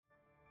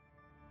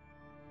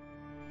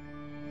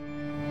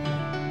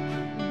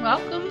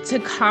Welcome to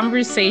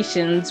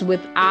Conversations with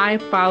I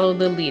Follow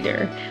the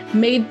Leader,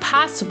 made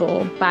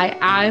possible by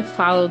I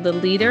Follow the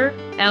Leader,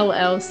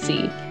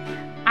 LLC.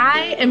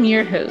 I am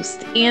your host,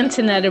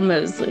 Antonetta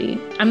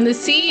Mosley. I'm the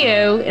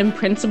CEO and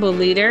principal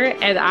leader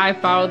at I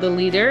Follow the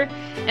Leader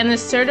and a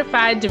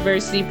certified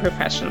diversity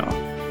professional.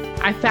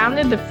 I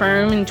founded the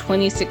firm in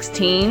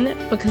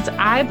 2016 because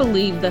I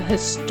believe the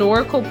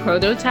historical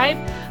prototype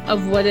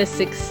of what a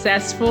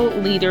successful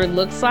leader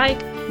looks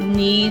like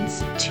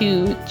needs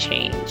to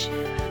change.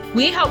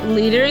 We help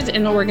leaders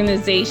and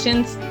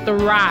organizations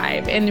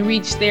thrive and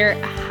reach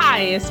their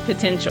highest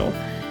potential.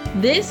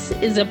 This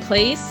is a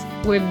place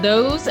where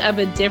those of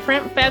a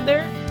different feather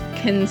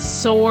can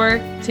soar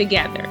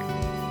together.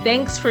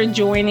 Thanks for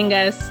joining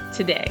us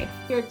today.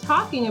 We're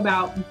talking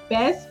about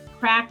best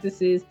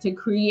practices to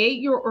create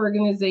your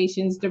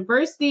organization's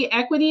diversity,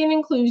 equity, and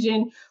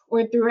inclusion,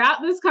 or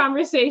throughout this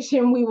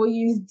conversation, we will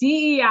use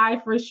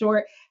DEI for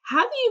short.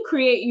 How do you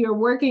create your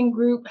working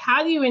group?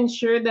 How do you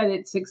ensure that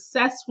it's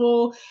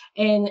successful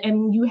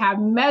and you have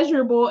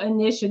measurable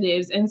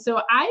initiatives? And so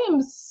I am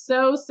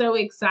so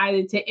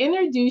excited to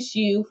introduce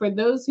you, for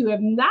those who have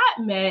not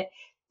met,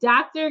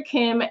 Dr.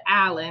 Kim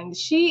Allen.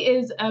 She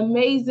is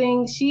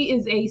amazing. She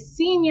is a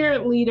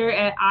senior leader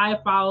at I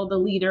Follow the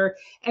Leader,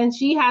 and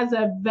she has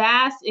a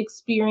vast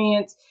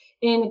experience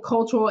in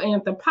cultural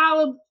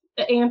anthropology,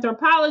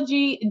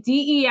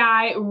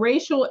 DEI,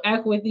 racial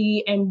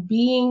equity, and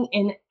being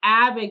an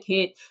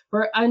advocate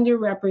for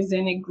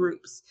underrepresented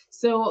groups.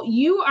 So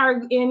you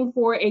are in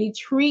for a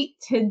treat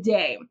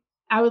today.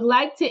 I would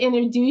like to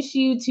introduce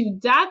you to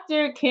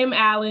Dr. Kim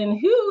Allen,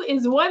 who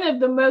is one of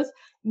the most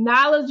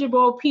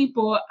knowledgeable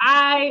people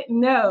I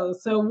know.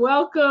 So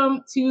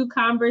welcome to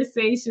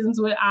Conversations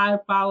with I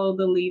Follow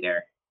the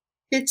Leader.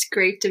 It's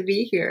great to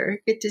be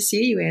here. Good to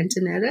see you,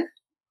 Antonetta.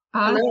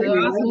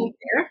 Awesome.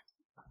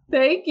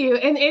 Thank you.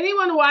 And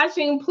anyone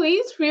watching,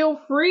 please feel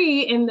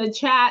free in the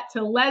chat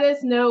to let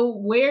us know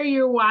where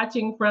you're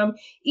watching from.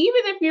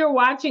 Even if you're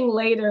watching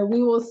later,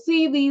 we will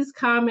see these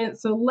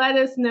comments. So let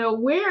us know,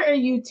 where are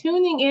you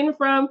tuning in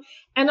from?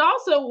 And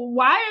also,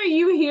 why are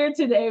you here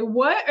today?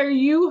 What are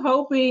you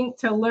hoping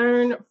to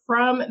learn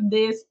from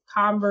this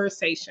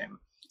conversation?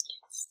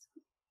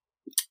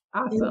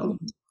 Awesome.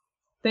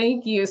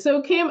 Thank you.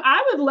 So, Kim,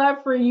 I would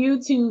love for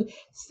you to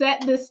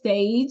set the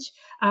stage.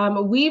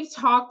 We've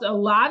talked a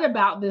lot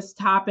about this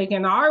topic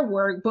in our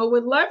work, but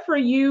would love for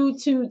you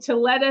to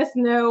let us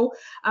know,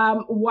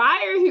 why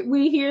are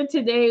we here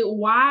today?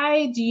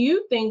 Why do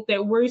you think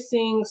that we're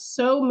seeing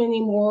so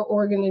many more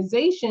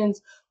organizations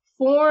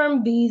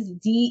form these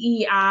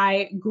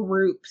DEI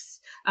groups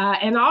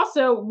and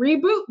also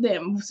reboot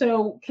them?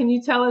 So can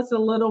you tell us a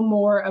little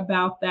more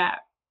about that?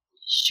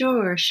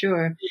 Sure.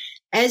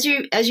 As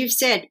you've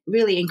said,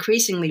 really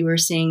increasingly, we're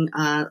seeing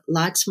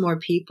lots more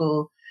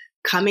people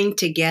coming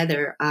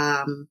together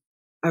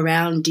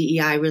around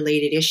DEI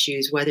related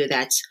issues, whether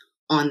that's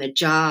on the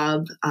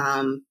job,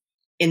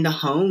 in the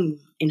home,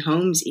 in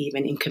homes,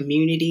 even in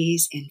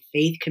communities, in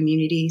faith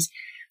communities,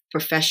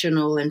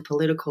 professional and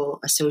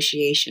political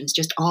associations,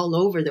 just all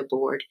over the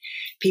board.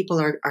 People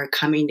are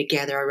coming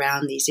together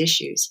around these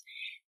issues.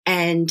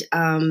 And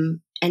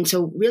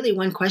so really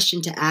one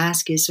question to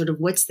ask is sort of,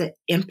 what's the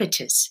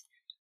impetus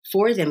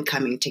for them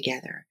coming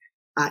together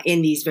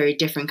in these very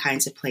different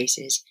kinds of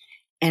places?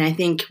 And I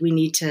think we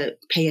need to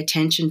pay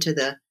attention to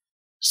the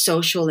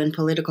social and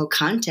political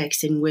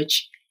context in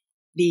which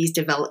these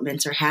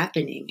developments are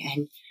happening.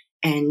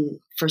 And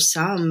for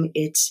some,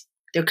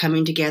 they're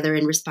coming together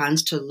in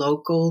response to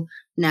local,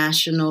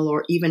 national,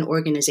 or even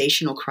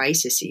organizational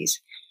crises.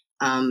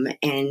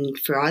 And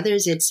for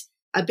others, it's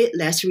a bit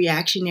less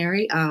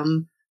reactionary.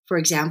 For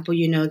example,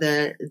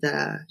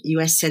 the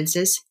U.S.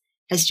 Census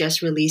has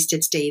just released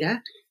its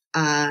data.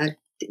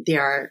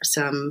 There are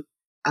some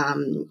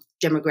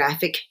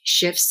demographic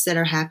shifts that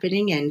are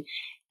happening,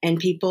 and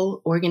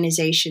people,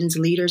 organizations,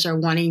 leaders are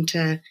wanting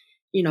to,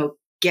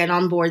 get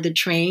on board the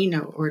train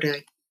or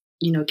to,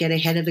 get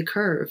ahead of the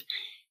curve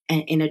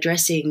in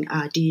addressing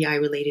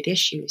DEI-related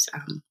issues.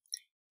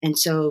 And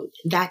so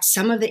that's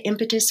some of the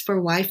impetus for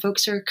why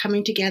folks are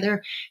coming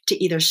together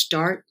to either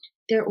start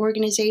their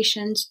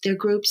organizations, their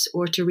groups,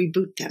 or to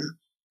reboot them.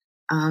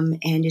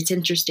 And it's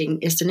interesting.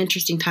 It's an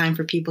interesting time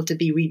for people to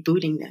be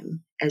rebooting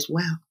them as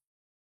well.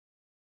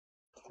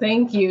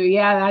 Thank you.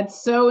 Yeah,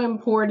 that's so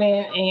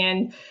important.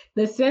 And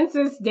the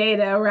census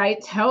data,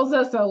 right, tells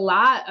us a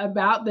lot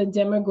about the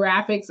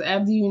demographics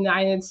of the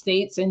United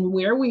States and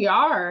where we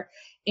are.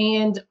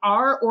 And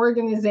our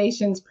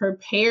organizations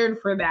prepared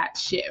for that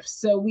shift.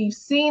 So we've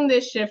seen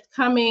this shift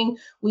coming.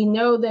 We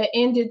know that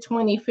into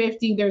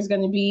 2050, there's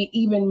going to be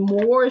even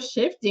more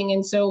shifting.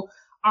 And so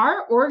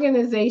are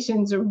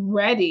organizations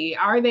ready?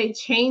 Are they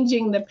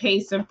changing the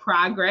pace of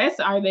progress?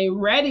 Are they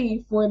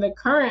ready for the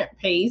current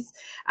pace?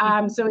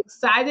 So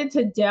excited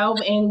to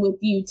delve in with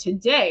you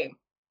today.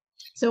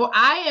 So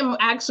I am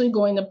actually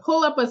going to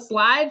pull up a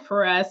slide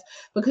for us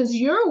because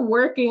you're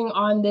working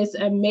on this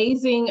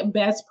amazing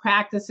best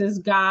practices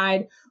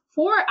guide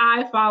for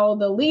I Follow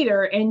the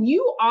Leader, and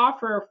you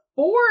offer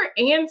 4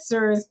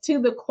 answers to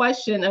the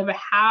question of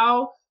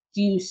how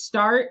do you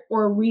start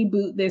or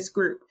reboot this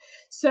group.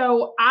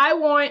 So I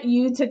want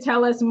you to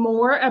tell us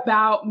more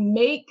about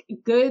Make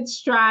Good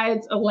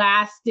Strides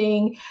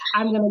Lasting.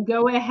 I'm going to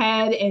go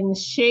ahead and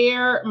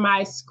share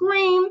my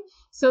screen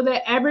so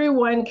that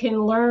everyone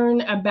can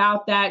learn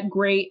about that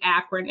great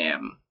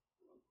acronym.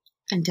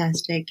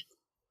 Fantastic.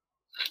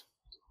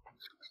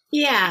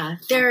 Yeah,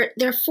 there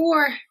are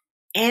 4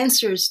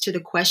 answers to the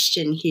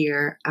question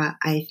here,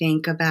 I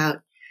think,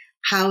 about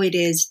how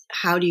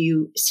do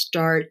you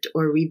start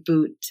or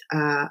reboot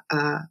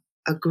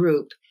a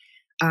group.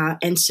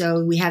 And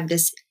so we have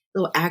this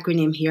little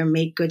acronym here,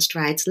 Make Good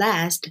Strides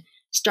Last,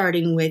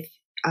 starting with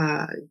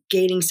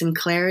gaining some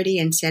clarity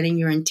and setting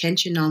your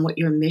intention on what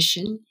your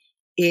mission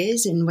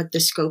is and what the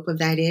scope of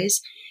that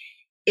is.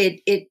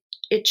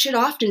 It should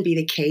often be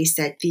the case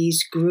that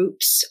these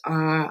groups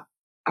are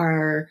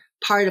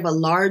part of a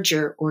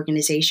larger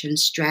organization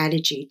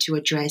strategy to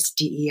address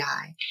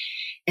DEI.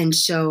 And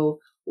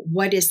so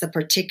what is the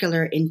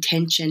particular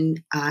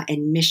intention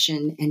and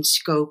mission and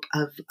scope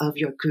of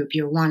your group?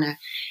 You'll want to,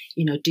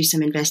 do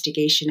some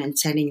investigation and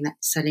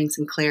setting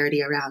some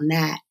clarity around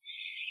that.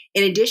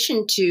 In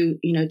addition to,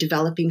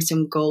 developing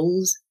some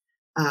goals,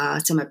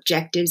 some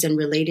objectives and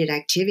related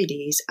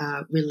activities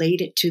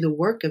related to the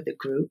work of the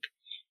group.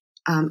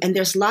 And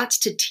there's lots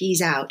to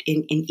tease out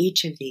in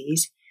each of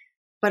these.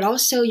 But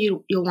also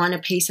you'll want to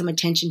pay some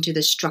attention to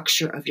the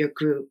structure of your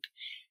group,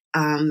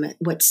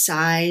 what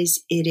size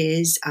it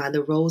is,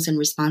 the roles and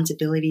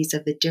responsibilities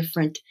of the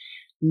different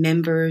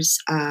members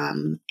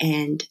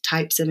and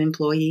types of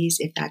employees,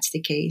 if that's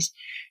the case,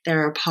 that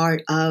are a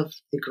part of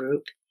the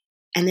group.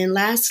 And then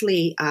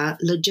lastly,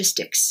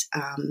 logistics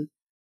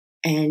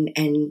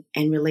and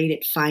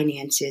related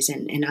finances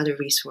and other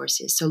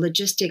resources. So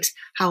logistics,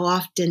 how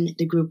often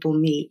the group will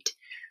meet,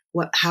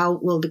 how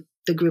will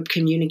the group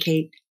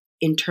communicate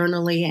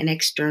internally and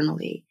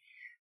externally,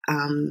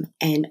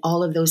 and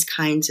all of those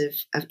kinds of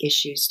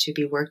issues to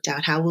be worked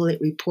out. How will it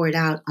report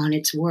out on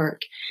its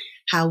work?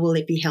 How will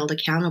it be held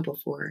accountable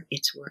for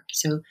its work?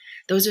 So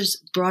those are,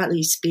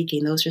 broadly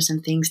speaking, those are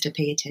some things to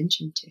pay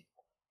attention to.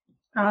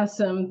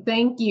 Awesome.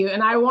 Thank you.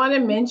 And I want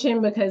to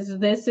mention, because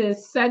this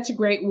is such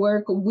great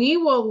work, we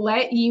will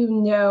let you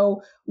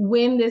know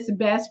when this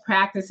best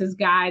practices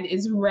guide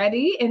is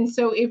ready. And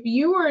so if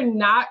you are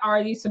not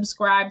already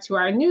subscribed to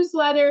our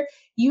newsletter,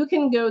 you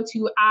can go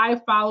to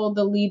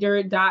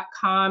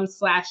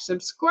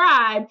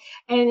ifollowtheleader.com/subscribe,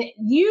 and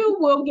you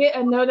will get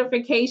a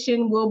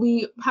notification. We'll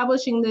be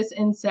publishing this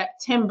in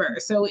September.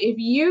 So if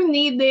you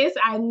need this,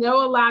 I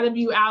know a lot of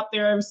you out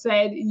there have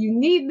said you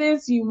need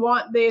this, you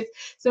want this.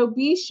 So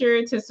be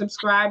sure to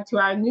subscribe to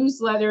our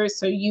newsletter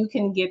so you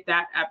can get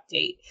that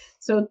update.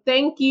 So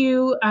thank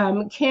you,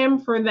 Kim,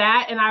 for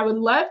that. And I would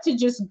love to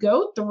just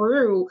go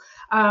through,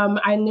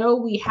 I know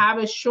we have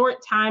a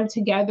short time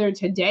together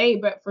today,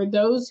 but for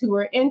those who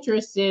are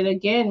interested,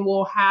 again,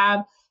 we'll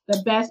have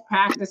the best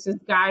practices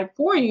guide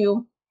for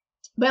you.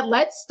 But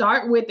let's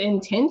start with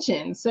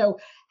intention. So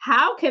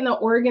how can an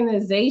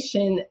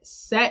organization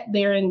set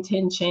their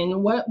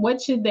intention?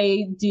 What should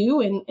they do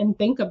and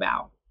think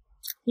about?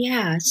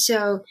 Yeah,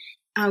 so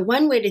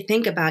one way to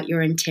think about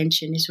your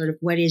intention is sort of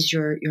what is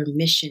your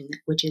mission,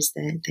 which is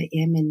the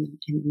M in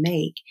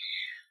Make.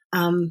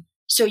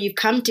 So you've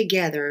come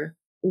together.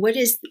 What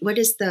is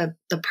the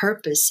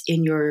purpose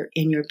in your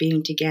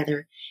being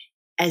together?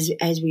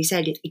 As we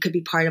said, it could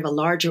be part of a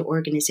larger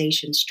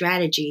organization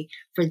strategy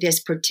for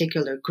this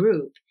particular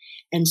group.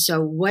 And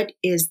so, what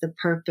is the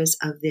purpose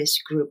of this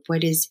group?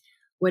 What is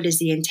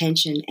the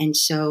intention? And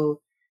so,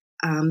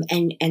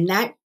 and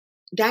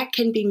that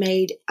can be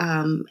made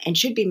and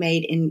should be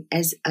made in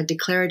as a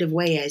declarative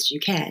way as you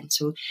can.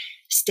 So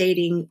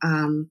stating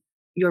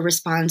your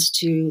response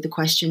to the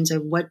questions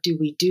of what do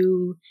we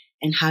do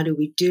and how do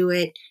we do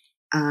it,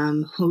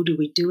 who do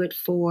we do it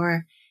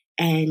for,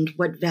 and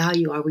what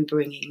value are we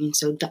bringing. And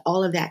so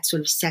all of that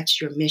sort of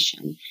sets your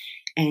mission.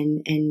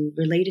 And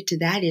related to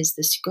that is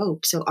the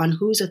scope. So on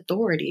whose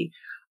authority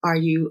are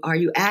you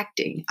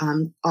acting?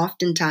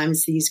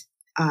 Oftentimes these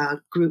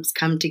groups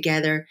come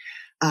together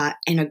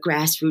in a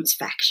grassroots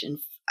fashion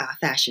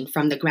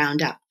from the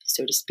ground up,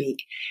 so to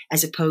speak,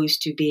 as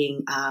opposed to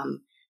being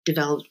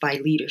developed by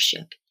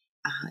leadership.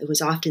 It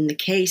was often the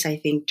case, I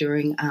think,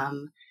 during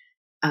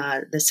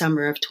the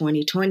summer of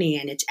 2020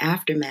 and its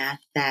aftermath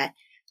that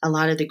a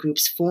lot of the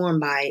groups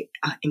formed by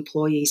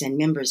employees and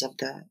members of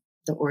the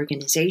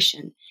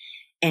organization,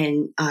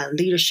 and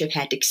leadership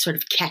had to sort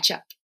of catch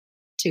up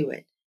to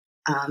it.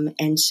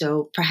 And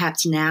so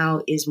perhaps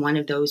now is one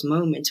of those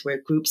moments where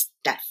groups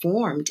that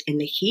formed in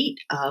the heat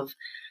of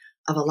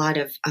a lot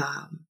of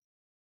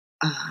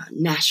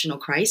national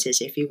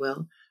crisis, if you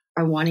will,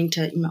 are wanting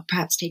to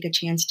perhaps take a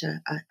chance to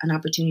an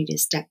opportunity to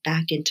step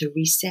back and to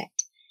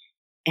reset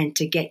and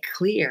to get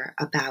clear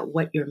about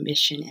what your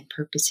mission and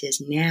purpose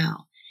is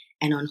now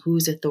and on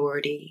whose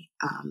authority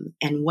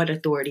and what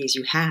authorities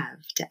you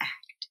have to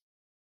act.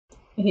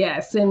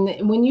 Yes.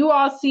 And when you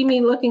all see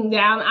me looking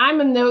down, I'm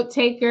a note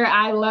taker.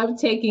 I love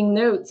taking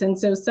notes. And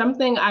so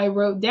something I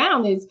wrote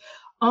down is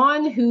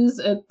on whose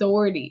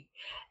authority.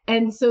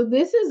 And so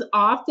this is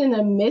often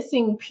a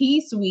missing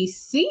piece we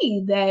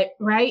see that,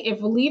 right?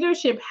 If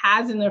leadership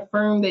hasn't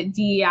affirmed that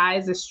DEI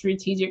is a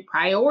strategic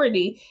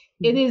priority,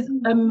 it is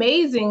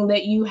amazing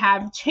that you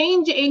have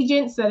change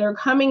agents that are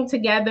coming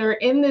together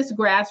in this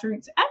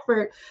grassroots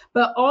effort,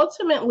 but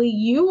ultimately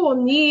you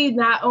will need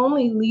not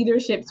only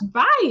leadership's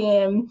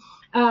buy-in,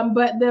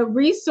 but the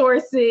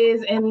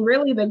resources and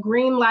really the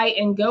green light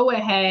and go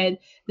ahead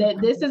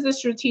that this is a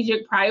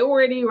strategic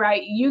priority,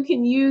 right? You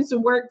can use the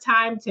work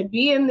time to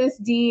be in this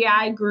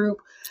DEI group.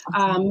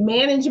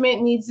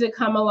 Management needs to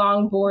come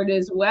along board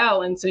as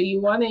well. And so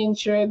you want to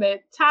ensure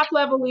that top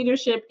level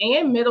leadership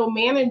and middle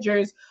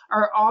managers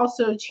are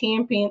also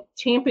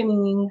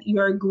championing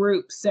your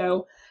group.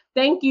 So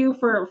thank you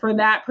for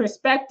that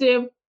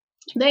perspective.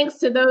 Thanks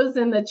to those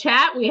in the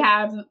chat. We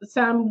have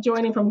some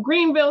joining from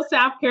Greenville,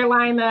 South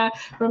Carolina,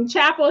 from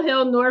Chapel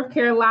Hill, North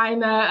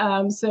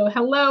Carolina. So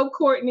hello,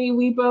 Courtney.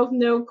 We both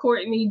know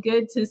Courtney.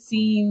 Good to see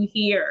you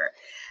here.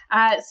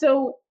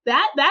 So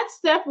that's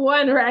step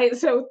one, right?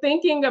 So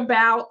thinking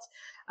about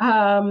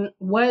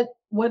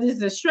what is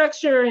the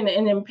structure and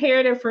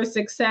imperative for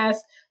success.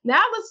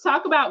 Now let's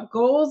talk about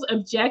goals,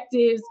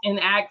 objectives,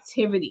 and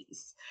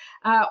activities.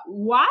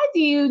 Why do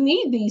you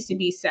need these to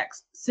be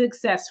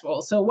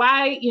successful? So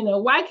why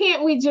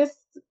can't we just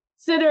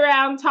sit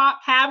around, talk,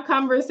 have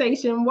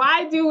conversation?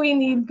 Why do we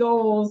need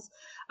goals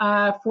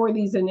for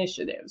these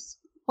initiatives?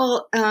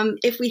 Well,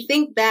 if we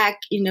think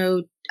back,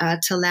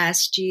 to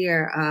last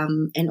year,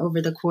 and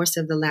over the course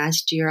of the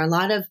last year, a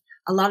lot of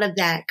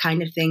that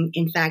kind of thing,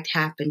 in fact,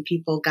 happened.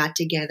 People got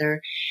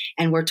together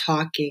and were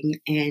talking,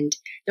 and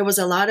there was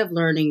a lot of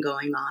learning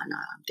going on.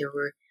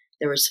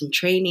 There were some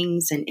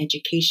trainings and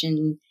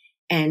education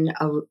and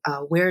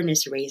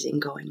awareness raising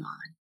going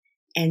on.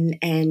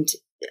 And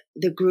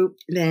the group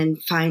then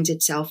finds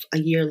itself a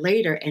year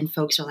later and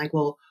folks are like,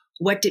 well,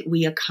 what did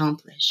we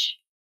accomplish?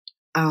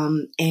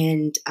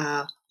 And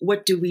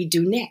what do we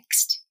do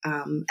next?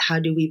 How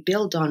do we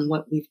build on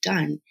what we've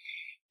done?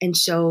 And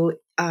so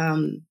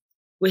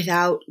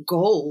without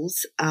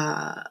goals,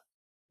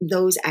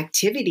 those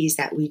activities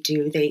that we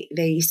do,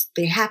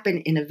 they happen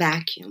in a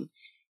vacuum.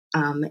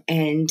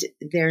 And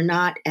they're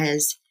not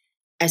as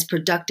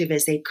productive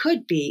as they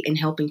could be in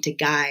helping to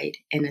guide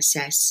and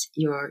assess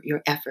your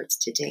efforts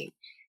to date,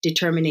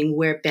 determining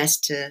where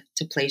best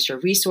to place your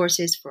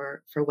resources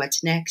for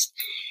what's next,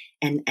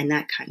 and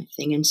that kind of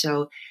thing. And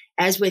so,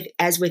 as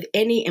with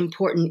any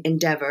important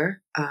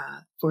endeavor,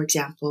 for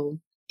example,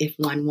 if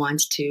one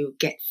wants to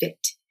get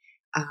fit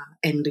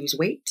and lose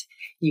weight,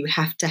 you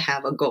have to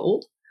have a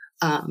goal,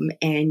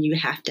 and you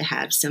have to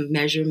have some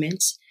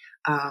measurements,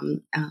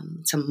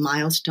 some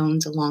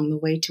milestones along the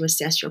way to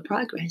assess your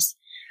progress.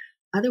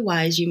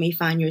 Otherwise, you may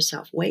find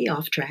yourself way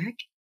off track.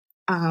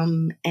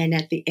 And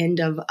at the end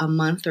of a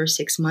month or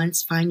 6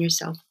 months, find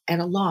yourself at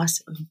a loss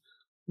of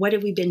what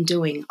have we been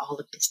doing all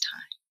of this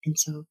time? And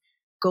so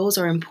goals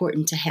are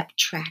important to help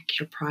track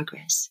your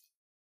progress.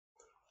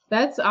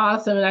 That's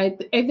awesome. And I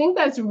think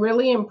that's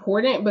really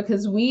important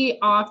because we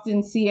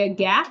often see a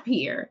gap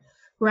here,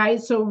 right?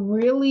 So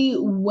really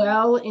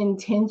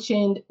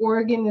well-intentioned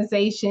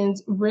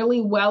organizations,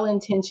 really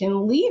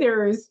well-intentioned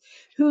leaders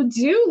who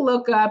do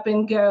look up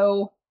and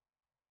go,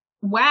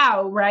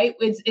 wow, right?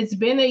 It's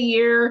been a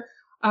year.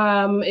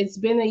 It's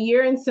been a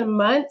year and some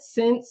months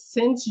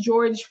since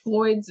George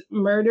Floyd's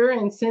murder,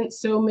 and since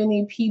so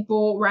many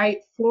people, right,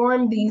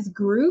 formed these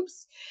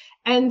groups.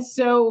 And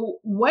so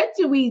what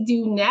do we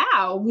do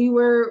now? We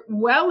were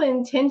well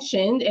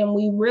intentioned and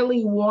we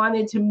really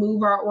wanted to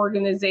move our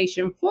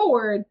organization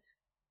forward.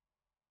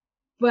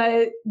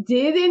 But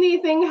did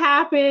anything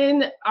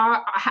happen?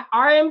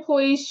 Our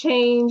employees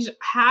change?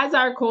 Has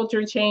our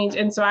culture changed?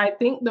 And so I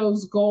think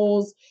those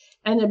goals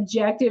and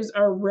objectives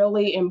are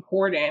really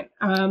important.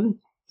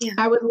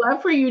 I would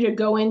love for you to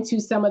go into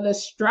some of the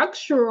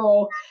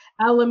structural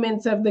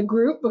elements of the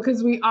group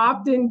because we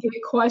often get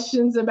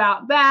questions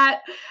about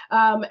that.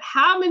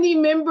 How many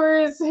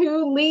members?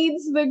 Who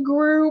leads the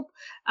group?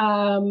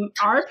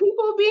 Are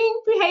people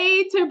being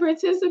paid to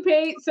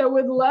participate? So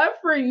would love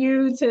for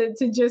you to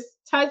just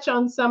touch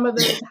on some of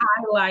those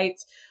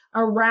highlights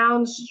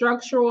around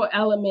structural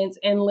elements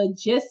and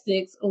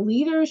logistics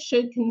leaders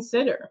should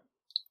consider.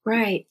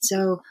 Right.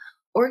 So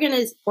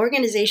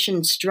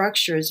organization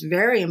structure is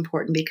very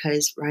important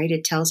because, right,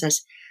 it tells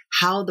us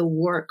how the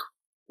work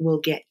will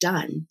get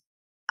done.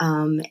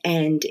 And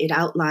it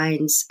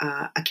outlines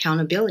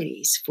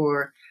accountabilities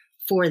for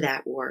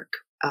that work,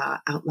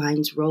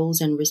 outlines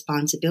roles and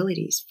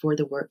responsibilities for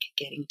the work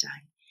getting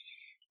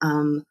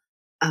done.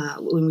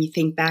 When we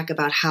think back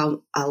about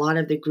how a lot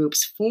of the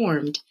groups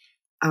formed,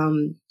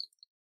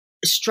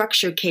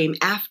 structure came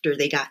after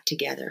they got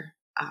together.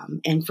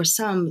 And for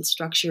some,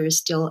 structure is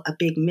still a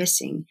big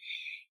missing.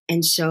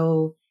 And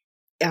so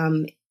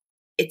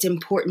it's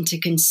important to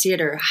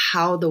consider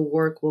how the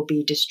work will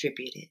be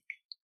distributed,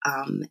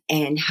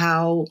 and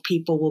how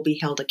people will be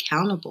held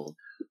accountable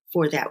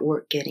for that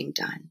work getting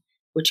done,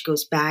 which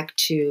goes back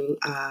to,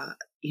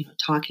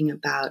 talking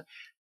about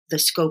the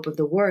scope of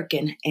the work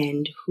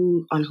and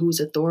who on whose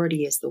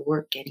authority is the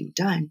work getting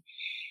done.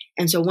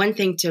 And so one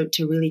thing to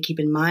really keep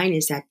in mind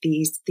is that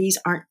these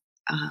aren't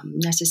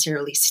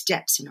necessarily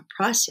steps in a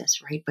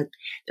process, right? But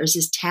there's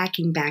this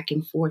tacking back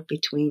and forth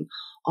between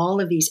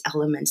all of these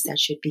elements that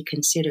should be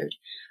considered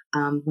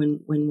when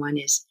one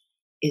is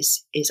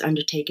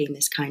undertaking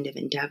this kind of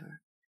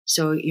endeavor.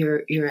 So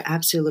you're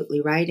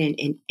absolutely right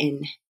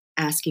in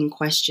asking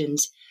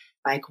questions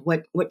like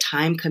what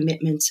time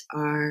commitments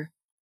are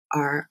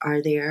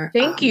there.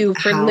 Thank you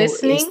for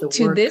listening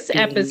to this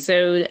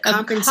episode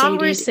of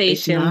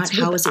Conversations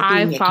with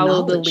I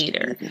Follow the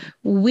Leader.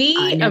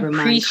 We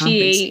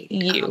appreciate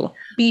you.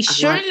 Be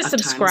sure to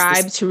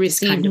subscribe to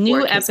receive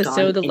new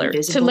episode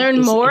alerts. To learn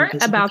more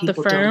about the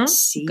firm,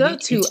 go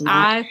to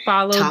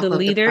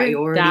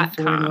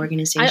ifollowtheleader.com.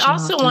 I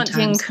also want to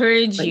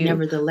encourage you,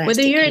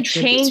 whether you're a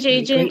change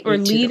agent or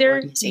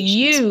leader,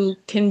 you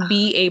can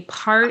be a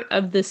part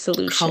of the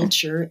solution.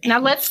 Now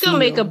let's go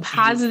make a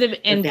positive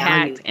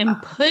impact and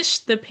push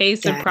the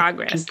pace of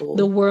progress.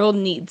 The world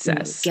needs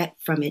us. Get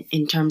from it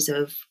in terms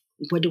of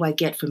what do I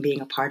get from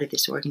being a part of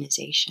this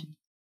organization,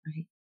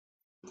 right?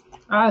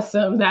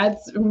 Awesome.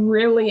 That's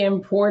really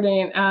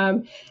important.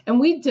 And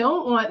we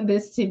don't want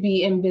this to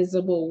be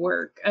invisible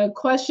work. A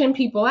question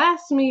people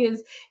ask me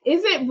is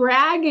it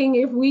bragging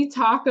if we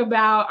talk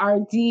about our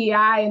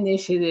DEI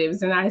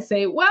initiatives? And I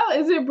say, well,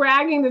 is it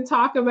bragging to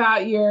talk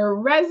about your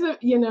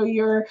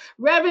your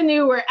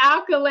revenue or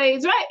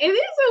accolades, right? It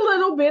is a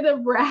little bit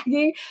of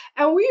bragging.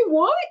 And we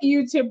want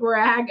you to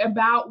brag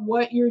about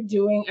what you're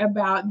doing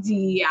about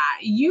DEI.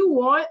 You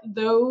want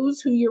those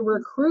who you're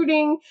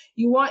recruiting,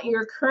 you want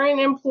your current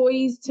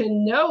employees to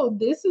know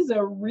this is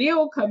a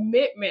real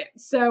commitment.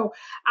 So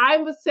I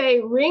would say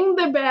ring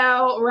the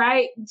bell,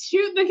 right?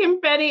 Shoot the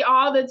confetti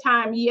all the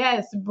time.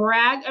 Yes,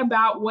 brag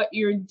about what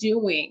you're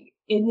doing.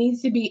 It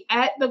needs to be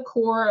at the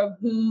core of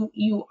who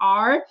you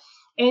are.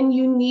 And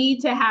you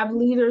need to have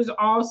leaders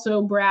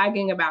also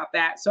bragging about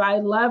that. So I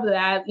love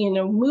that,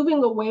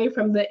 moving away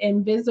from the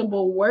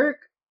invisible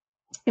work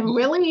and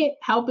really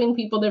helping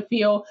people to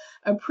feel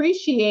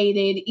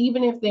appreciated,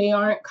 even if they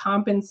aren't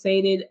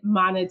compensated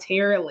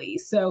monetarily.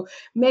 So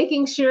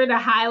making sure to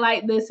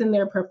highlight this in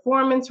their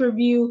performance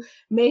review,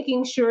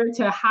 making sure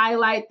to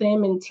highlight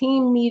them in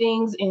team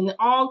meetings, in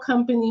all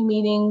company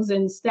meetings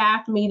and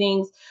staff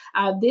meetings.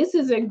 This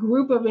is a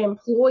group of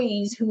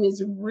employees who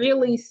is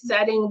really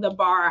setting the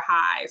bar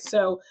high.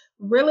 So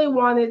really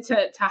wanted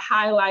to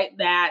highlight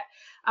that.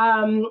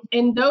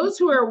 And those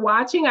who are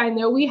watching, I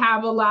know we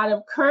have a lot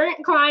of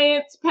current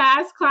clients,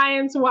 past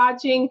clients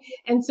watching.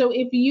 And so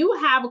if you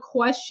have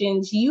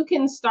questions, you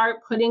can start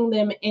putting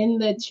them in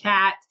the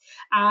chat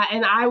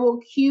and I will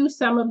queue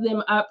some of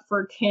them up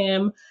for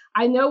Kim.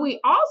 I know we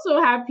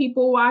also have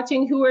people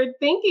watching who are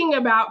thinking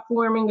about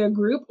forming a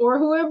group or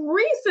who have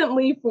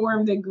recently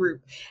formed a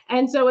group.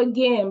 And so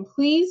again,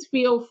 please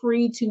feel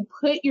free to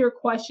put your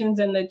questions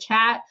in the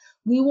chat.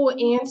 We will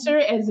answer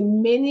as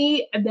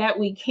many that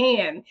we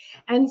can.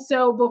 And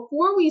so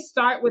before we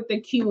start with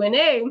the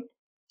Q&A,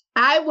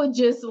 I would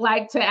just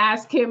like to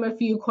ask him a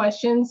few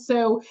questions.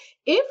 So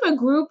if a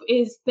group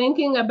is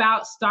thinking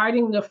about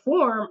starting to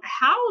form,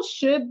 how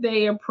should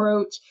they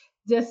approach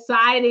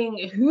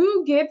deciding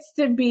who gets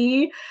to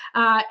be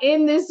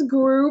in this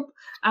group,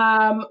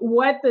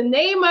 what the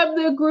name of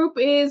the group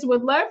is?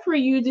 Would love for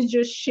you to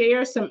just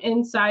share some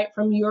insight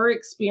from your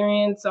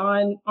experience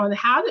on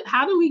how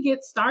do we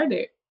get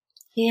started?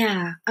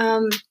 Yeah,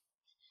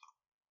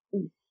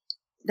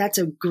 that's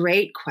a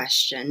great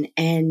question.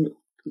 And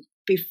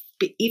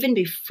even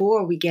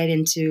before we get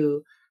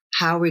into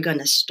how we're going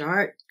to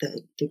start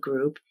the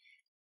group,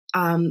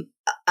 I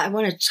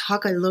want to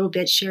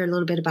share a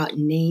little bit about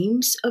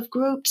names of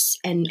groups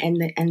and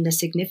the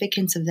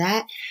significance of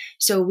that.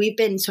 So we've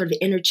been sort of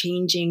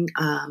interchanging.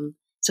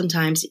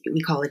 Sometimes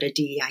we call it a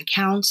DEI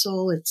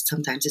council.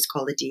 Sometimes it's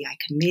called a DEI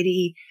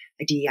committee,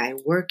 a DEI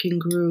working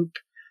group,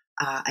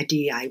 a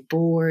DEI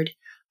board.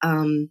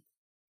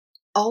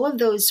 All of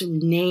those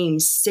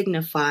names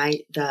signify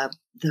the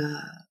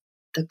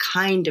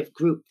kind of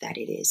group that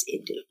it is.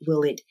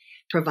 Will it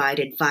provide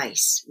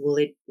advice? Will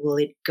it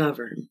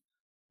govern?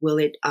 Will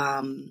it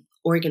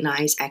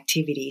organize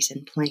activities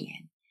and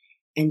plan?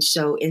 And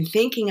so, in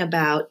thinking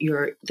about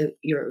your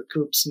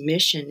group's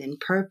mission and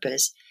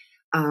purpose,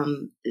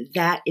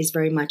 that is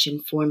very much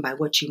informed by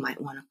what you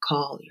might want to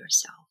call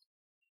yourself.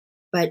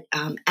 But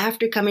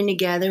after coming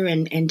together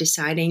and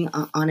deciding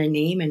on a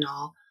name and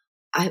all,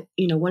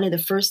 one of the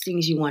first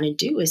things you want to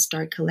do is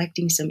start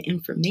collecting some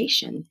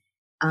information,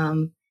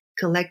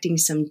 collecting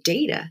some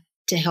data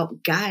to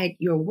help guide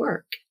your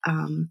work,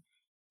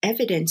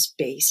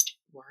 evidence-based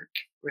work,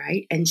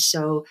 right? And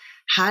so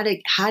how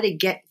to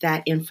get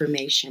that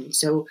information.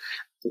 So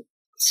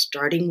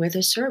starting with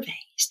a survey,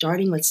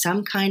 starting with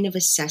some kind of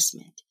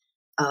assessment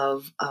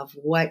of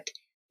what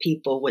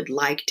people would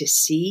like to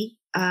see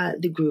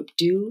the group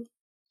do,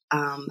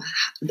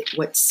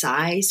 what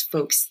size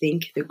folks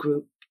think the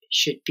group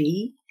should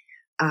be,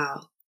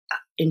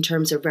 in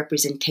terms of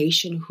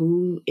representation,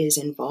 who is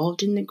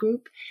involved in the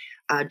group?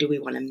 Do we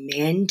want to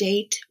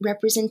mandate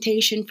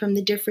representation from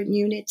the different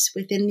units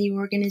within the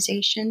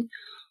organization?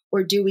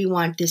 Or do we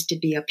want this to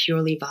be a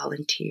purely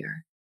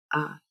volunteer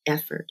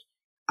effort?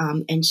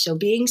 And so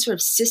being sort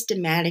of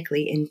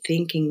systematically in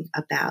thinking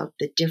about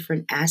the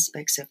different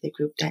aspects of the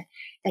group that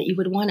you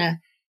would want to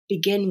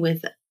begin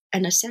with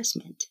an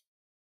assessment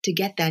to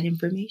get that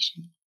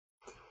information.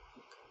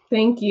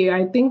 Thank you.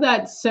 I think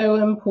that's so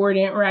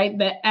important, right?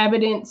 The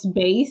evidence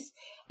base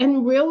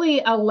and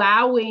really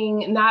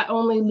allowing not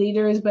only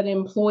leaders, but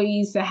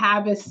employees to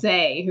have a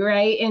say,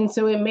 right? And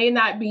so it may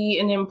not be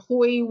an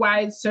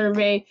employee-wide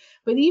survey,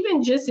 but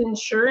even just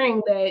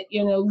ensuring that,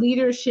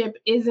 leadership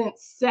isn't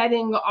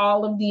setting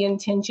all of the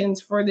intentions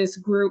for this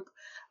group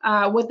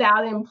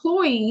without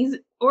employees,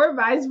 or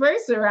vice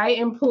versa, right?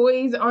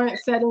 Employees aren't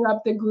setting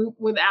up the group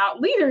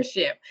without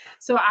leadership.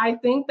 So I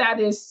think that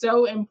is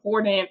so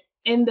important.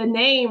 In the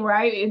name,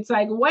 right? It's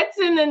like what's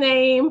in the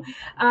name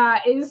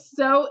is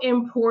so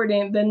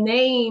important. The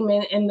name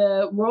and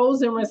the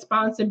roles and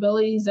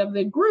responsibilities of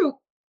the group.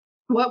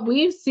 What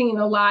we've seen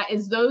a lot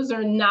is those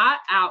are not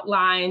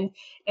outlined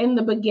in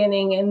the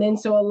beginning. And then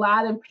so a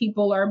lot of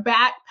people are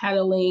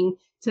backpedaling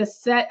to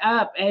set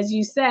up, as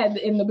you said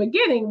in the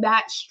beginning,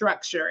 that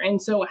structure. And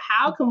so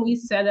how can we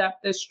set up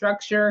the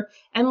structure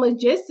and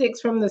logistics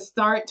from the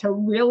start to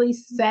really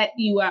set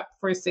you up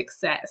for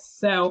success?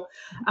 So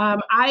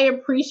I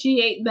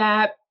appreciate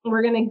that.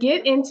 We're going to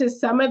get into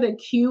some of the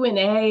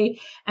Q&A,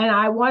 and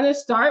I want to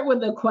start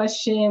with the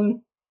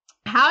question,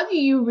 how do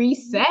you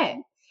reset?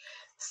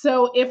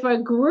 So if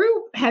a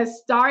group has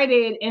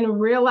started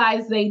and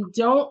realized they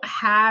don't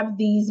have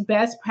these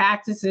best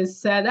practices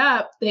set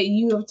up that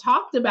you have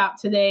talked about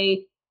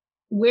today,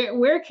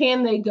 where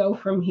can they go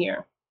from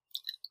here?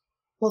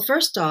 Well,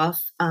 first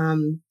off,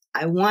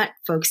 I want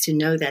folks to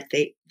know that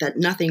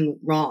nothing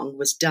wrong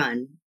was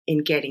done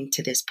in getting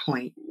to this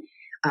point.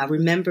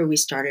 Remember, we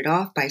started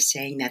off by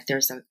saying that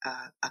there's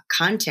a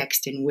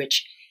context in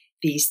which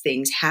these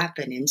things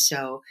happen. And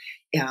so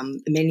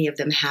many of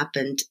them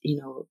happened,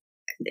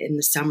 in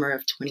the summer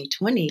of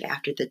 2020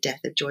 after the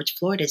death of George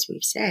Floyd, as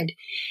we've said.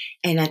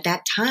 And at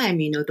that time,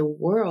 the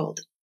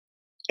world,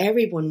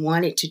 everyone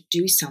wanted to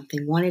do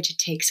something, wanted to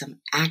take some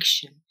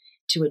action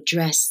to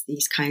address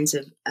these kinds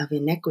of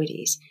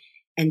inequities.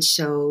 And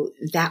so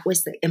that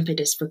was the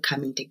impetus for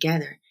coming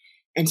together.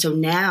 And so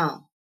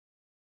now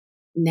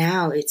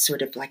it's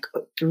sort of like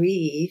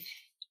breathe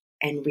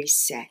and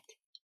reset.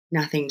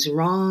 Nothing's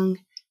wrong.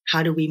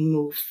 How do we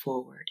move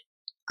forward?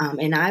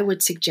 And I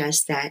would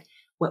suggest that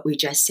what we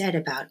just said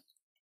about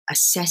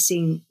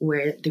assessing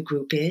where the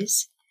group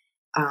is,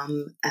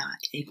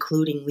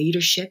 including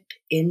leadership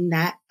in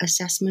that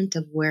assessment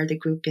of where the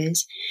group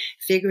is,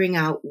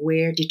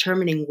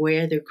 determining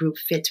where the group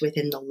fits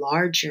within the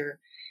larger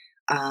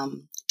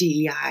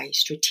DEI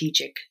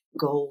strategic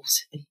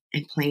goals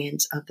and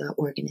plans of the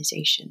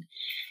organization,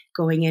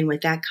 going in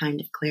with that kind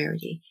of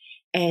clarity.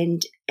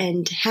 And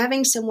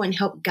having someone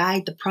help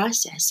guide the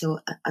process.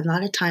 So a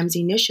lot of times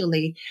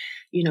initially,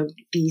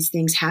 these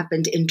things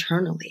happened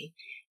internally.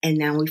 And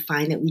now we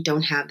find that we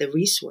don't have the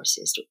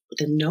resources,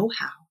 the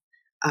know-how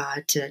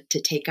to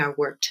take our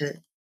work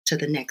to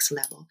the next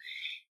level.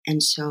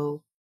 And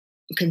so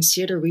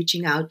consider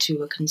reaching out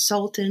to a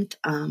consultant.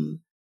 And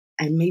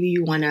maybe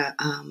you want to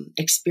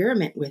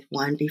experiment with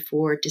one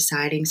before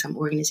deciding. Some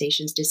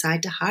organizations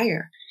decide to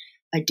hire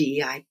a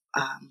DEI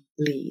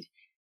lead.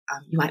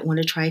 You might want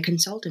to try a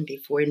consultant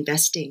before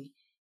investing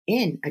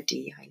in a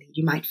DEI lead.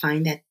 You might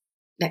find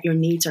that your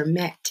needs are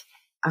met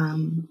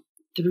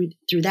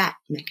through that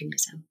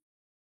mechanism.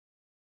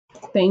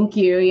 Thank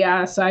you.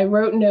 Yeah. So I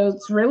wrote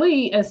notes,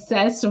 really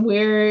assess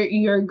where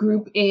your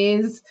group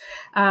is.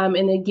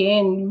 And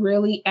again,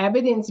 really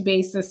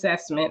evidence-based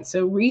assessment.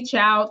 So reach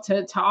out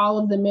to all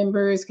of the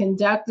members,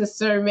 conduct a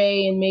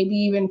survey, and maybe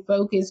even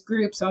focus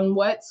groups on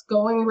what's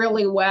going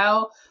really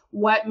well,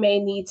 what may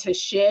need to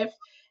shift.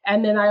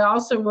 And then I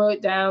also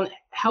wrote down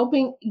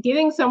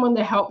getting someone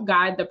to help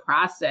guide the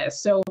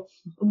process. So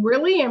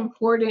really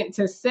important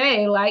to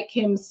say, like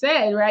Kim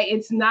said, right?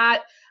 It's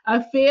not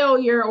a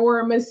failure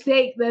or a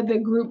mistake that the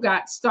group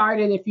got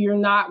started if you're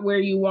not where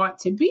you want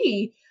to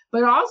be,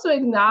 but also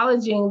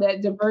acknowledging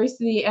that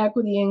diversity,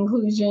 equity,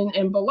 inclusion,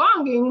 and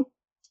belonging,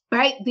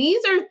 right?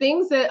 These are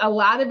things that a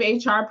lot of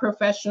HR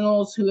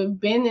professionals who have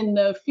been in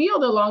the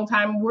field a long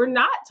time were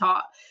not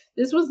taught.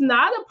 This was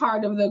not a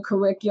part of the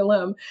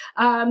curriculum.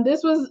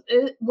 This was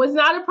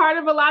not a part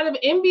of a lot of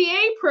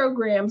MBA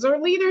programs or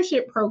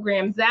leadership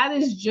programs. That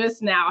is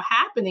just now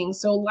happening.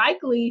 So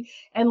likely,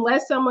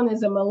 unless someone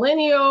is a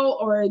millennial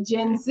or a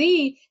Gen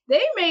Z,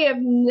 they may have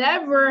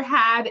never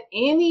had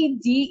any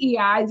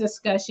DEI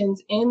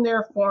discussions in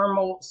their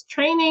formal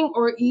training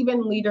or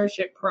even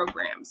leadership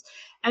programs.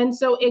 And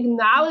so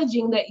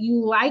acknowledging that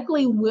you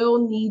likely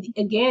will need,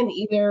 again,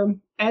 either,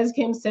 as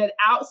Kim said,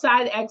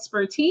 outside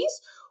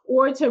expertise,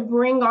 or to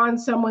bring on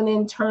someone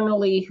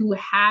internally who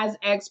has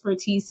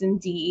expertise in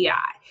DEI.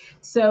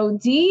 So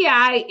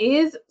DEI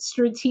is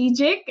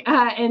strategic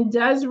and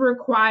does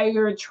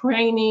require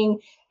training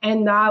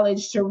and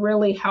knowledge to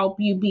really help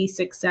you be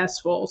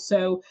successful.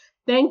 So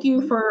thank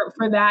you for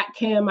that,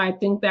 Kim. I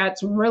think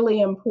that's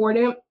really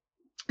important.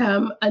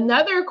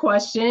 Another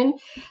question,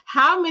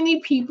 how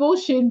many people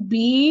should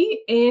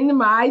be in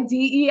my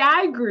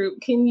DEI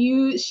group? Can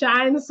you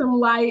shine some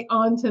light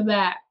onto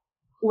that?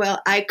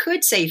 Well, I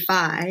could say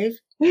 5,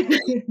 but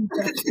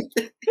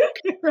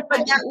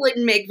that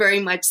wouldn't make very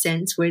much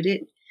sense, would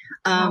it?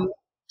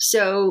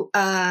 So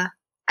I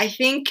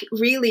think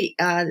really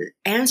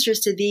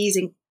answers to these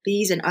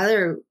and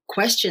other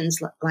questions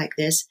like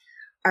this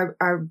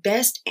are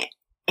best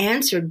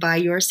answered by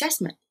your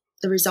assessment,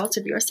 the results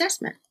of your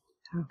assessment.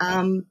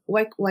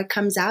 What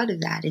comes out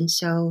of that. And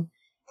so,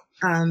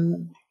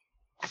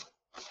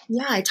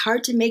 it's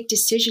hard to make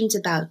decisions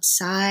about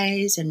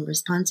size and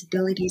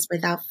responsibilities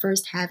without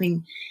first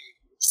having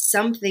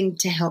something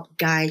to help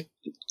guide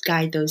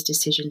those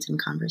decisions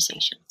and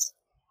conversations.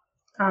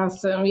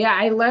 Awesome. Yeah,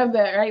 I love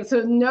that. Right.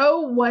 So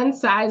no one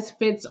size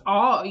fits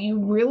all.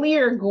 You really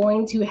are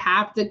going to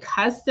have to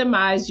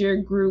customize your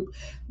group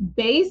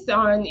based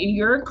on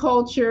your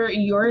culture,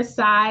 your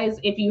size.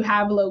 If you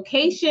have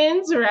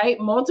locations, right,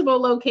 multiple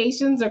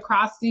locations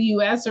across the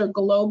US or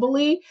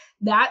globally,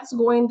 that's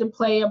going to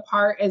play a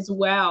part as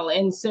well.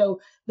 And so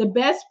the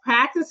best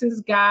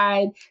practices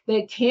guide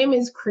that Kim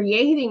is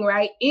creating,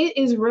 right, it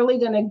is really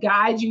going to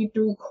guide you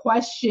through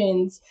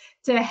questions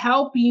to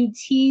help you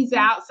tease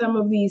out some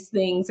of these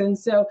things. And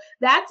so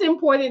that's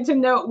important to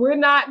note. We're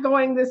not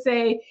going to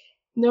say,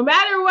 no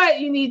matter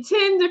what, you need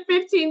 10 to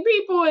 15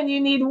 people and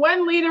you need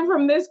one leader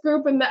from this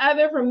group and the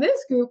other from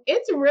this group.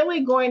 It's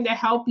really going to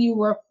help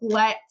you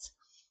reflect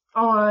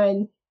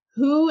on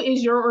who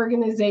is your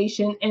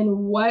organization and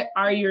what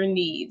are your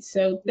needs.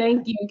 So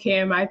thank you,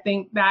 Kim. I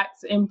think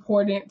that's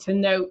important to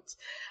note.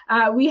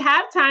 We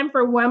have time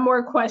for one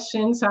more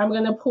question, so I'm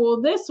going to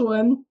pull this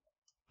one.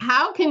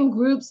 How can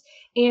groups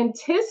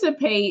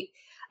anticipate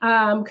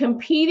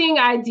competing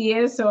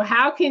ideas? So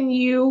how can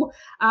you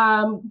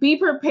be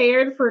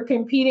prepared for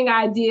competing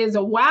ideas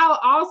while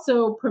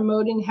also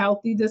promoting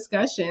healthy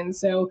discussion?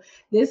 So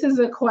this is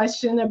a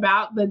question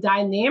about the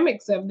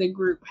dynamics of the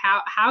group.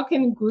 How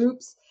can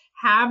groups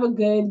have a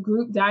good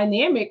group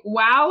dynamic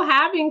while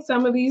having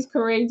some of these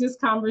courageous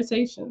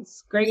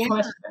conversations? Great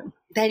question.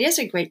 That is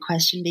a great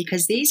question,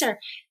 because these are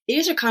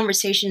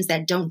conversations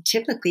that don't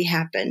typically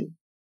happen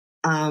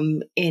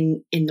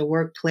in the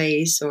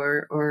workplace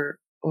or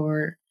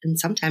and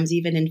sometimes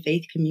even in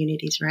faith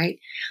communities, right?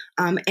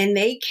 And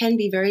they can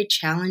be very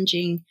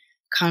challenging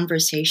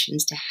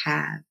conversations to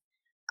have.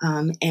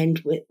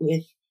 And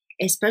with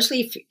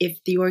especially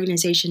if the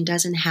organization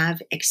doesn't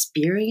have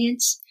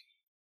experience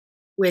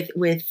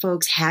with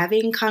folks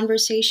having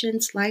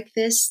conversations like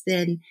this,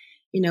 then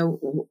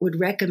would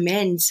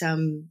recommend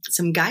some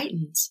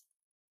guidance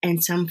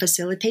and some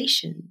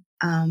facilitation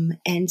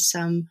and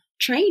some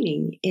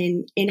training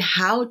in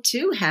how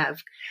to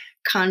have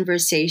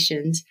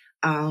conversations,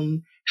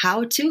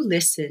 how to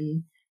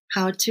listen,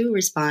 how to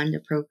respond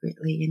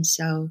appropriately. And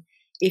so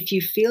if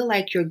you feel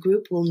like your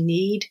group will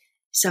need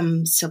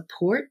some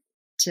support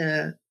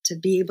to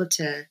be able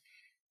to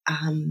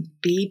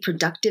be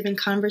productive in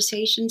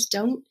conversations,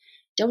 don't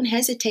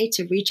hesitate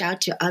to reach out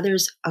to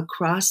others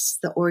across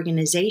the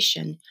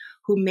organization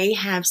who may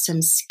have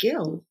some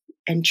skill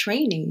and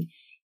training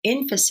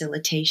in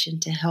facilitation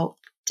to help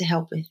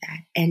with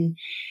that, and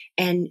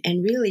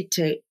really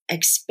to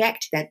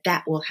expect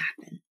that will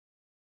happen.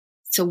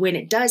 So when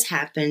it does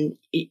happen,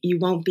 you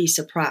won't be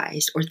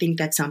surprised or think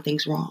that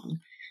something's wrong,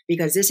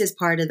 because this is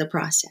part of the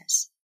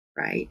process,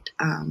 right?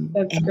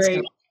 That's great.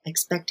 So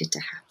expect it to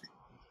happen.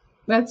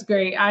 That's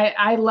great.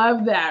 I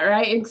love that,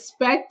 right?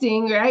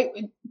 Expecting, right?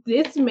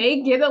 This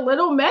may get a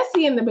little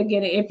messy in the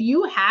beginning. If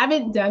you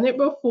haven't done it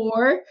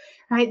before,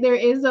 right, there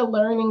is a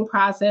learning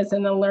process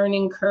and a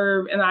learning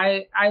curve. And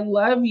I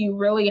love you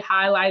really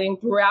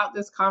highlighting throughout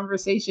this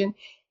conversation,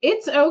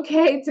 it's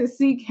okay to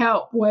seek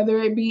help, whether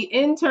it be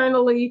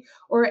internally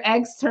or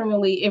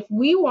externally. If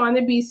we want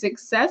to be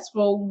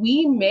successful,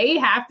 we may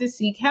have to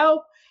seek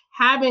help,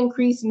 have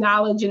increased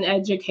knowledge and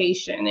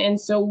education. And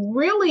so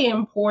really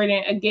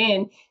important,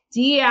 again,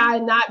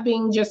 DEI not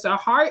being just a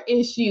heart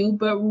issue,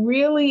 but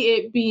really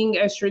it being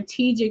a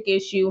strategic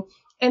issue,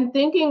 and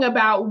thinking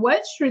about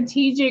what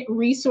strategic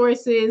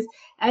resources,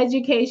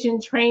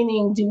 education,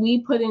 training do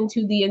we put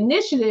into the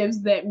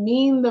initiatives that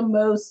mean the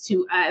most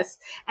to us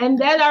and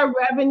that are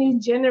revenue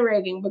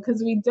generating,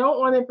 because we don't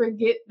want to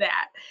forget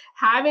that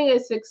having a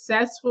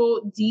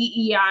successful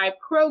DEI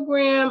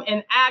program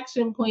and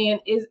action plan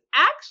is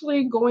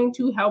actually going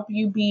to help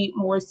you be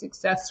more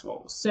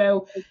successful.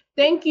 So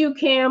thank you,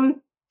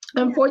 Kim.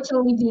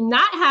 Unfortunately, we do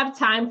not have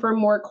time for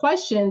more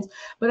questions,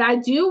 but I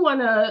do want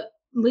to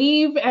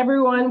leave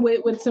everyone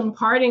with some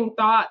parting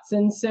thoughts.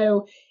 And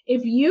so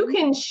if you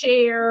can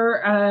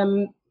share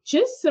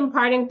just some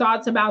parting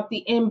thoughts about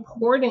the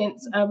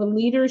importance of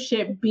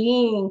leadership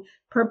being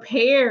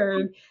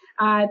prepared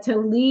to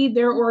lead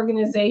their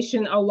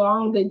organization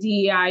along the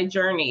DEI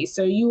journey.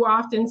 So you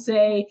often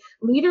say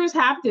leaders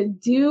have to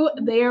do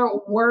their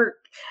work.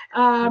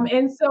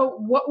 And so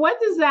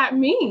what does that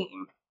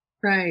mean?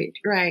 Right.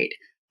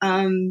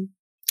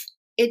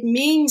 It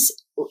means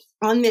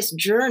on this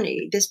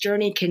journey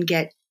can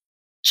get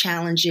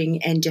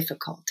challenging and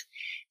difficult.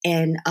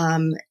 And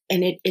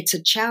it's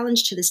a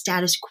challenge to the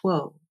status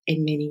quo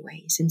in many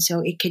ways. And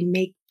so it can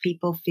make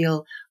people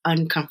feel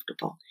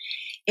uncomfortable,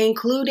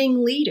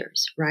 including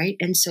leaders, right?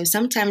 And so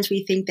sometimes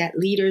we think that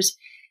leaders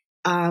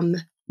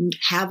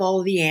have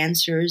all the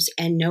answers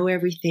and know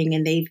everything,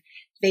 and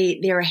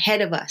they're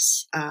ahead of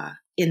us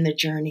in the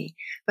journey.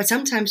 But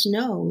sometimes,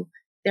 no,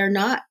 they're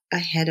not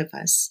ahead of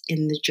us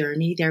in the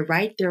journey. They're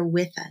right there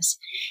with us.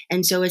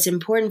 And so it's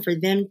important for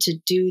them to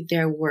do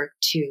their work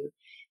too.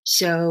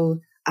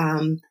 So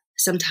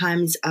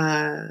sometimes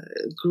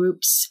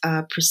groups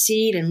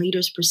proceed and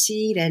leaders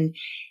proceed, and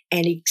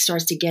it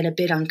starts to get a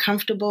bit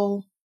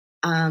uncomfortable.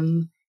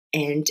 And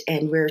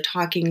we're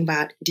talking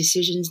about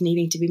decisions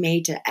needing to be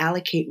made to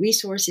allocate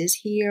resources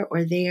here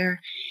or there.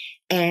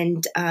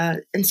 And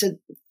so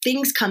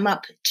things come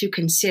up to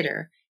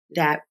consider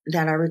that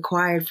are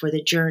required for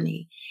the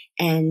journey.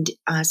 And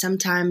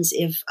sometimes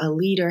if a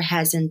leader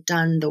hasn't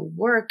done the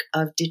work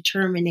of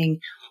determining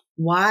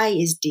why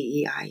is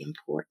DEI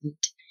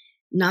important,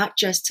 not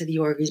just to the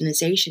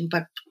organization,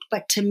 but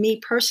to me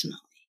personally,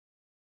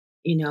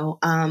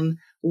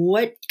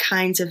 what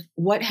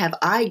have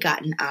I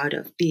gotten out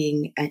of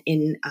being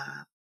in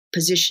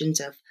positions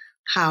of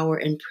power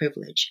and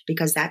privilege?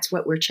 Because that's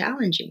what we're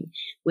challenging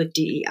with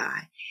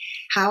DEI.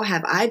 How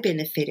have I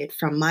benefited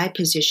from my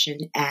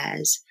position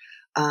as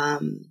a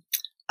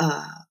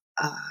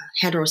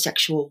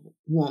heterosexual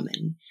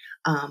woman?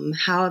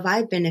 How have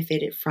I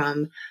benefited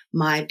from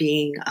my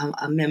being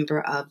a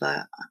member of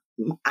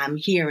I'm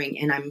hearing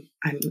and I'm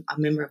a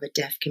member of a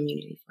deaf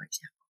community, for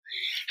example?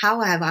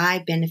 How have I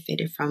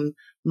benefited from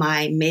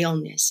my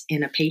maleness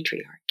in a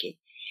patriarchy?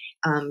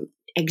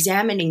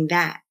 Examining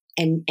that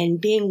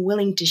and being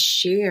willing to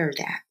share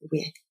that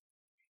with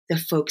the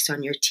folks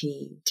on your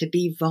team, to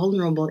be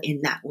vulnerable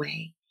in that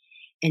way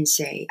and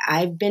say,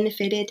 I've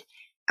benefited.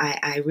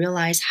 I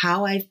realize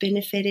how I've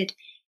benefited,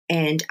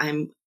 and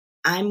I'm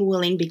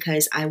willing,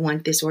 because I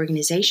want this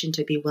organization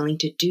to be willing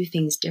to do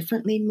things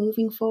differently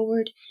moving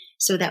forward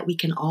so that we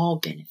can all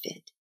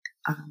benefit.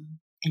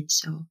 And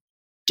so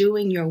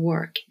doing your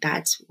work,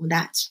 that's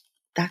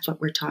what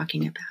we're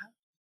talking about.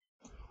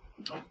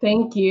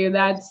 Thank you.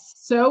 That's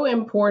so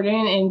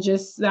important. And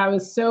that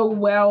was so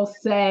well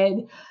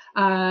said.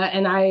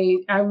 And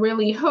I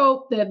really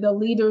hope that the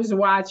leaders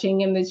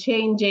watching and the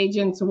change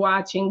agents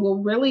watching will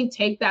really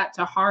take that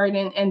to heart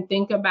and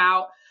think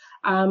about,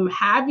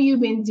 have you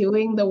been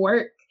doing the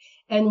work?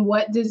 And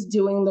what does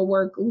doing the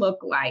work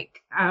look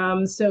like?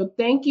 So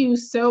thank you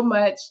so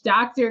much,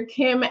 Dr.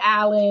 Kim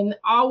Allen.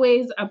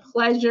 Always a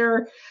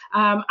pleasure.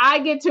 I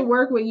get to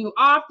work with you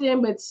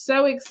often, but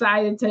so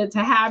excited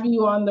to have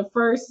you on the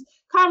first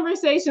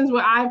Conversations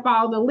with I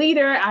Follow the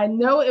Leader. I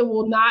know it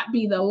will not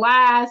be the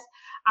last.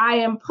 I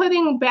am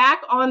putting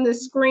back on the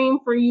screen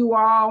for you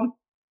all,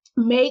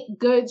 Make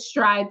Good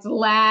Strides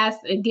Last.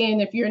 Again,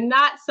 if you're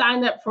not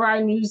signed up for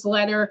our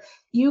newsletter,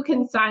 you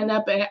can sign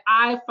up at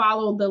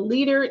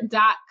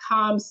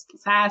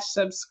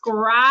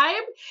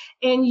ifollowtheleader.com/subscribe,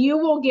 and you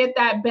will get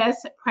that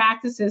best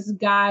practices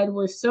guide.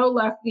 We're so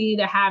lucky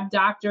to have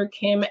Dr.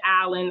 Kim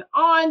Allen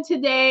on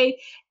today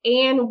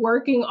and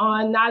working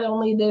on not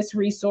only this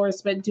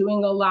resource, but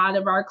doing a lot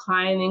of our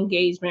client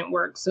engagement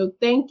work. So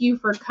thank you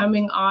for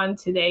coming on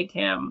today,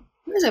 Kim.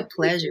 It was a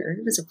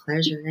pleasure.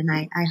 And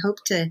I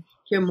hope to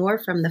hear more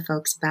from the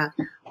folks about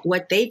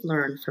what they've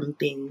learned from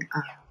being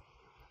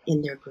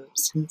in their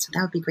groups. And so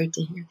that would be great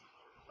to hear.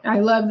 I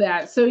love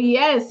that. So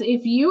yes,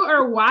 if you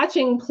are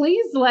watching,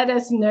 please let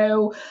us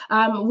know.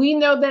 We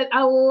know that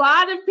a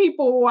lot of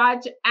people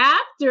watch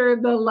after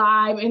the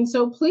live, and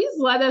so please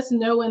let us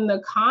know in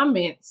the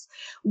comments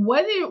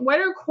what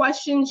are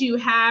questions you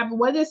have.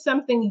 What is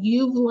something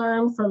you've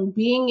learned from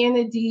being in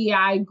a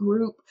DEI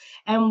group,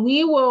 and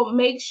we will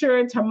make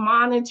sure to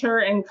monitor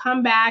and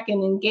come back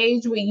and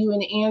engage with you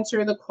and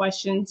answer the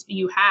questions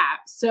you have.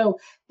 So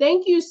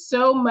thank you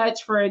so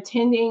much for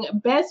attending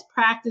Best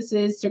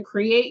Practices to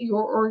Create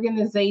Your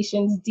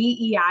Organization's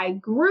DEI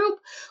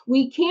Group.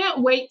 We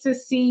can't wait to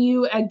see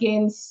you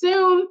again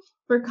soon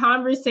for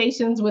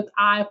Conversations with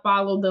I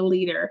Follow the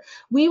Leader.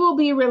 We will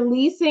be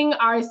releasing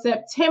our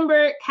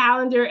September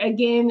calendar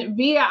again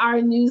via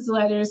our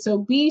newsletter, so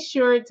be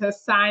sure to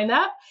sign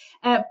up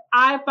at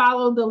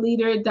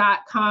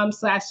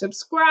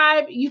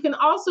ifollowtheleader.com/subscribe. You can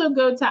also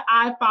go to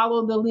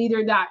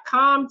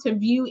ifollowtheleader.com to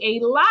view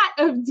a lot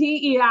of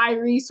DEI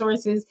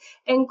resources,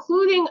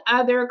 including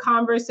other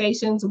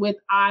conversations with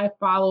I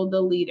Follow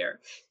the Leader.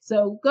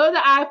 So go to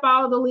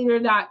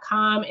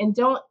ifollowtheleader.com and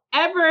don't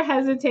ever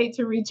hesitate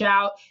to reach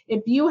out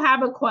if you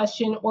have a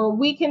question or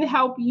we can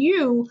help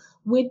you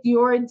with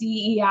your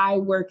DEI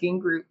working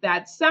group.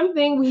 That's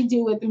something we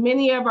do with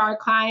many of our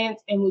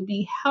clients and would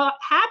be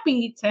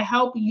happy to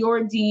help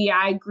your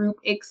DEI group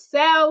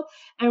excel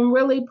and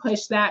really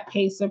push that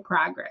pace of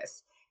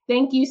progress.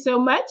 Thank you so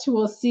much.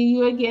 We'll see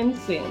you again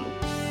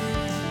soon.